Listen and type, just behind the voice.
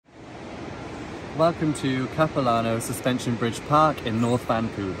Welcome to Capilano Suspension Bridge Park in North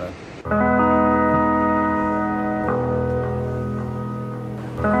Vancouver.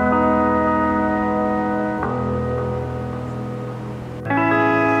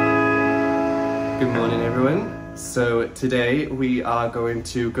 Good morning everyone. So today we are going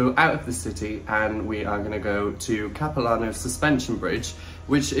to go out of the city and we are going to go to Capilano Suspension Bridge,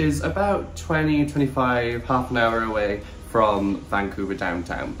 which is about 25, half an hour away from Vancouver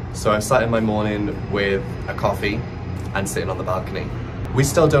downtown. So I started my morning with a coffee and sitting on the balcony. We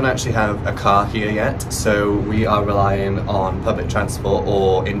still don't actually have a car here yet, so we are relying on public transport,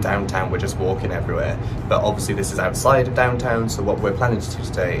 or in downtown we're just walking everywhere. But obviously this is outside of downtown, so what we're planning to do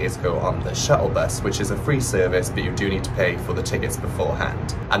today is go on the shuttle bus, which is a free service, but you do need to pay for the tickets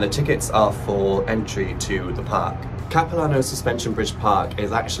beforehand. And the tickets are for entry to the park. Capilano Suspension Bridge Park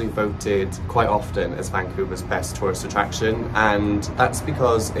is actually voted quite often as Vancouver's best tourist attraction, and that's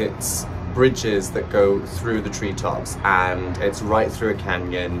because it's bridges that go through the treetops, and it's right through a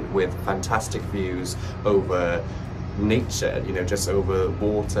canyon with fantastic views over nature, you know, just over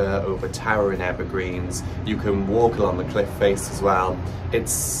water, over towering evergreens. You can walk along the cliff face as well.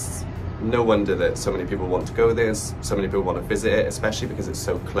 It's no wonder that so many people want to go there, so many people want to visit it, especially because it's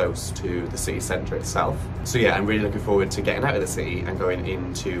so close to the city centre itself. So yeah, I'm really looking forward to getting out of the city and going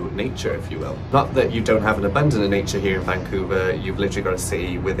into nature, if you will. Not that you don't have an abundance of nature here in Vancouver, you've literally got a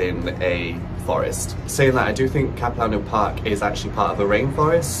city within a forest. Saying that, I do think Capilano Park is actually part of a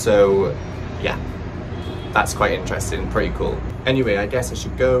rainforest, so yeah, that's quite interesting, pretty cool. Anyway, I guess I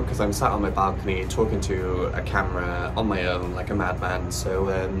should go because I'm sat on my balcony talking to a camera on my own like a madman, so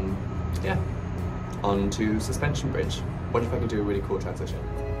yeah, on to Suspension Bridge. What if I could do a really cool transition?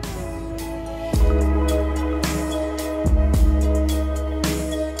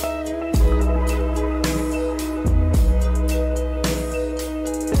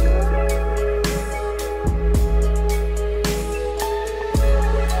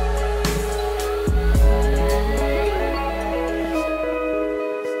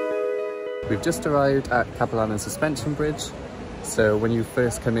 We've just arrived at Capilano Suspension Bridge. So when you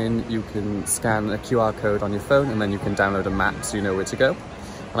first come in, you can scan a QR code on your phone and then you can download a map so you know where to go.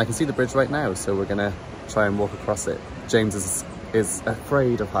 And I can see the bridge right now, so we're gonna try and walk across it. James is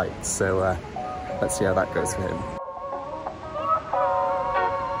afraid of heights, so let's see how that goes for him.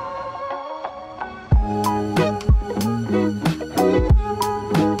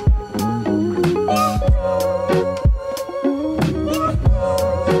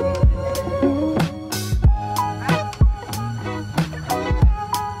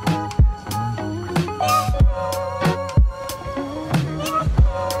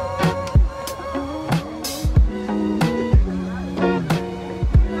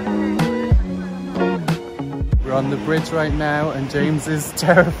 We're on the bridge right now and James is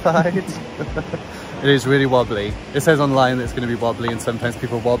terrified. It is really wobbly. It says online that it's going to be wobbly and sometimes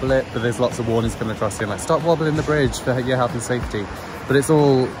people wobble it, but there's lots of warnings coming across saying like, stop wobbling the bridge for your health and safety. But it's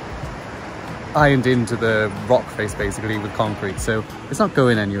all ironed into the rock face basically with concrete, so it's not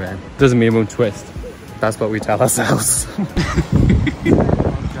going anywhere. Doesn't mean it won't twist. That's what we tell ourselves. I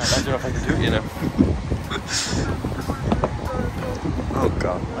don't know if I can do it, you know. Oh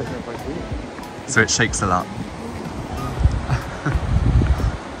god. I don't know if I can do it. So it shakes a lot.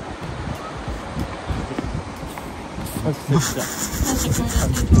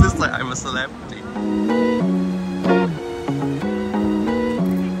 Just like I'm a celebrity.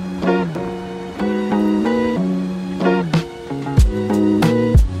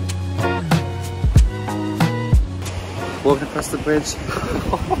 Walking across the bridge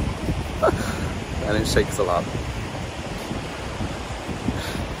and it shakes a lot.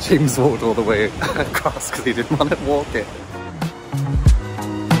 James walked all the way across because he didn't want to walk it.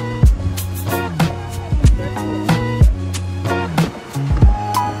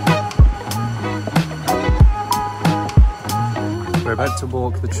 We're about to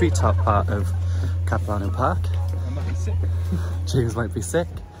walk the treetop part of Capilano Park. I might be sick. James might be sick,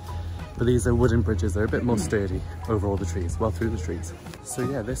 but these are wooden bridges. They're a bit more sturdy over all the trees, well through the trees. So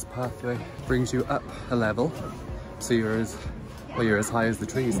yeah, this pathway brings you up a level, so you're as high as the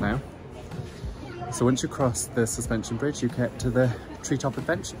trees now. So once you cross the suspension bridge, you get to the treetop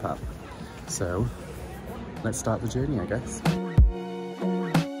adventure path. So let's start the journey, I guess.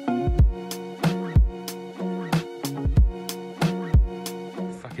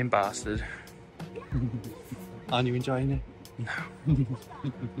 Fucking bastard. Aren't you enjoying it? No.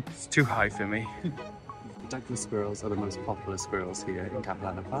 It's too high for me. Douglas squirrels are the most popular squirrels here in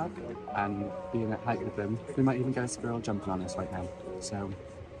Capilano Park, and being at height with them, we might even get a squirrel jumping on us right now. So,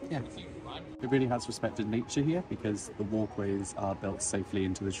 yeah. It really has respected nature here because the walkways are built safely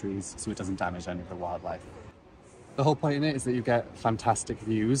into the trees so it doesn't damage any of the wildlife. The whole point in it is that you get fantastic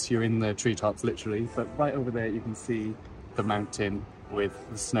views. You're in the treetops literally, but right over there you can see the mountain with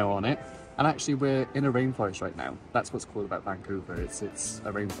the snow on it. And actually we're in a rainforest right now. That's what's cool about Vancouver. It's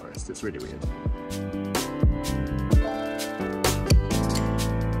a rainforest. It's really weird.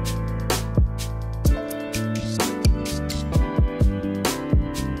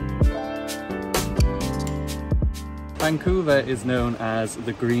 Vancouver is known as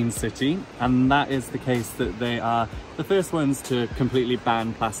the Green City, and that is the case that they are the first ones to completely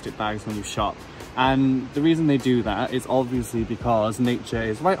ban plastic bags when you shop. And the reason they do that is obviously because nature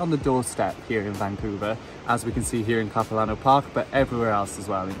is right on the doorstep here in Vancouver, as we can see here in Capilano Park, but everywhere else as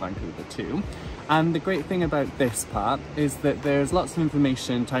well in Vancouver too. And the great thing about this part is that there's lots of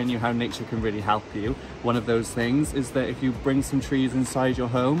information telling you how nature can really help you. One of those things is that if you bring some trees inside your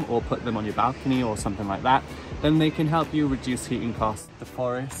home or put them on your balcony or something like that, then they can help you reduce heating costs. The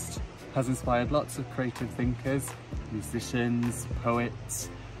forest has inspired lots of creative thinkers, musicians, poets,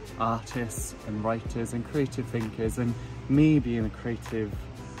 artists and writers and creative thinkers, and me being a creative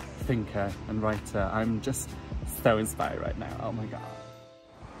thinker and writer, I'm just so inspired right now. Oh my god.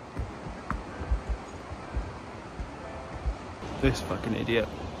 This fucking idiot.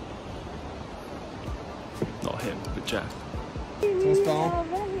 Not him, but Jack.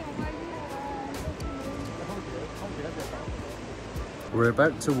 We're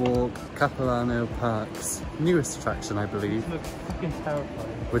about to walk Capilano Park's newest attraction, I believe,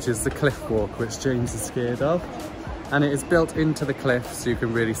 which is the cliff walk, which James is scared of. And it is built into the cliff so you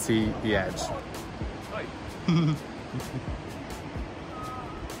can really see the edge.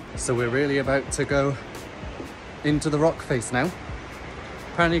 So we're really about to go into the rock face now.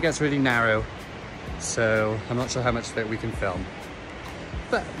 Apparently it gets really narrow, so I'm not sure how much of it we can film.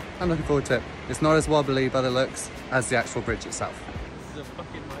 But I'm looking forward to it. It's not as wobbly by the looks as the actual bridge itself. This is a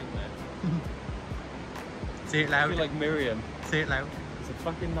fucking nightmare. Say it loud. I feel like Miriam. Say it loud. It's a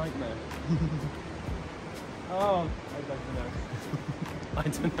fucking nightmare. Oh, I'd like to know. I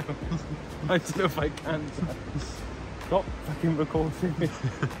don't know. I don't know if I can. Stop fucking recording me.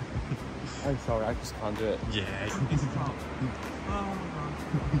 I'm sorry, I just can't do it. Yeah.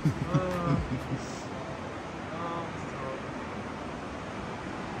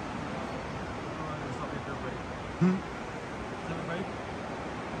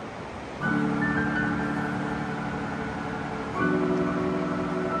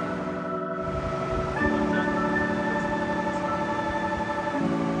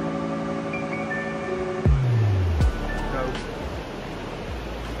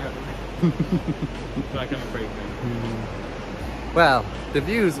 Like I'm afraid. Well, the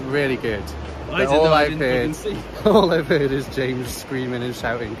view's really good. I all I've heard is James screaming and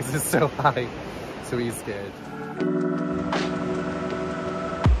shouting because it's so high, so he's scared.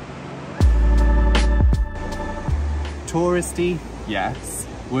 Touristy, yes.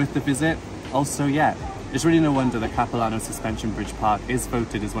 Worth the visit? Also, yeah. It's really no wonder that Capilano Suspension Bridge Park is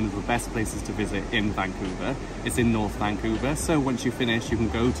voted as one of the best places to visit in Vancouver. It's in North Vancouver, so once you finish, you can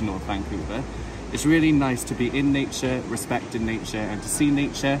go to North Vancouver. It's really nice to be in nature, respecting nature, and to see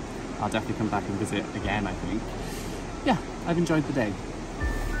nature. I'll definitely come back and visit again, I think. Yeah, I've enjoyed the day.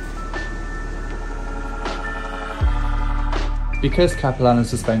 Because Capilano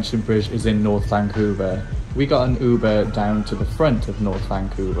Suspension Bridge is in North Vancouver, we got an Uber down to the front of North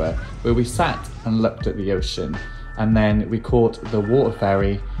Vancouver where we sat and looked at the ocean, and then we caught the water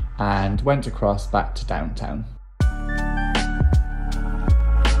ferry and went across back to downtown.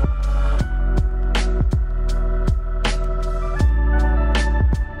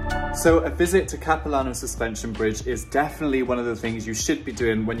 So a visit to Capilano Suspension Bridge is definitely one of the things you should be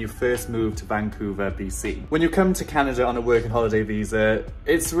doing when you first move to Vancouver, BC. When you come to Canada on a work and holiday visa,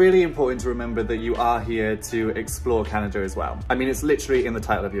 it's really important to remember that you are here to explore Canada as well. I mean, it's literally in the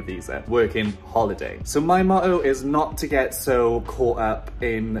title of your visa, working holiday. So my motto is not to get so caught up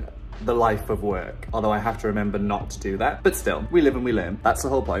in the life of work, although I have to remember not to do that, but still, we live and we learn. That's the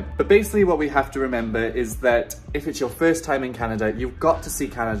whole point. But basically what we have to remember is that if it's your first time in Canada, you've got to see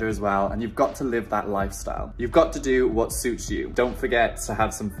Canada as well, and you've got to live that lifestyle. You've got to do what suits you. Don't forget to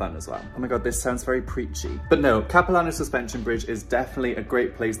have some fun as well. Oh my god, this sounds very preachy. But no, Capilano Suspension Bridge is definitely a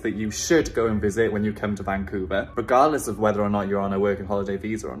great place that you should go and visit when you come to Vancouver, regardless of whether or not you're on a work and holiday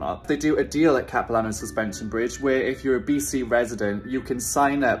visa or not. They do a deal at Capilano Suspension Bridge where if you're a BC resident, you can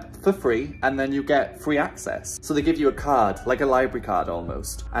sign up for for free, and then you get free access. So they give you a card, like a library card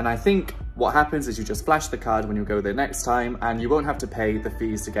almost. And I think what happens is you just flash the card when you go there next time, and you won't have to pay the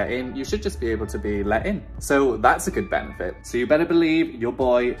fees to get in. You should just be able to be let in. So that's a good benefit. So you better believe your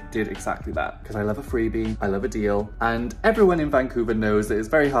boy did exactly that, because I love a freebie, I love a deal, and everyone in Vancouver knows that it's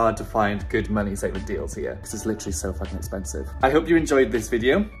very hard to find good money saving deals here, because it's literally so fucking expensive. I hope you enjoyed this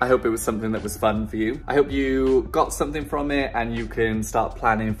video. I hope it was something that was fun for you. I hope you got something from it and you can start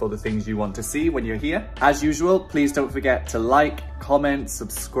planning for the things you want to see when you're here. As usual, please don't forget to like, comment,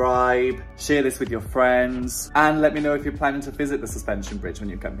 subscribe, share this with your friends, and let me know if you're planning to visit the suspension bridge when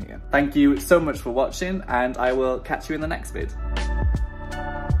you come here. Thank you so much for watching, and I will catch you in the next vid.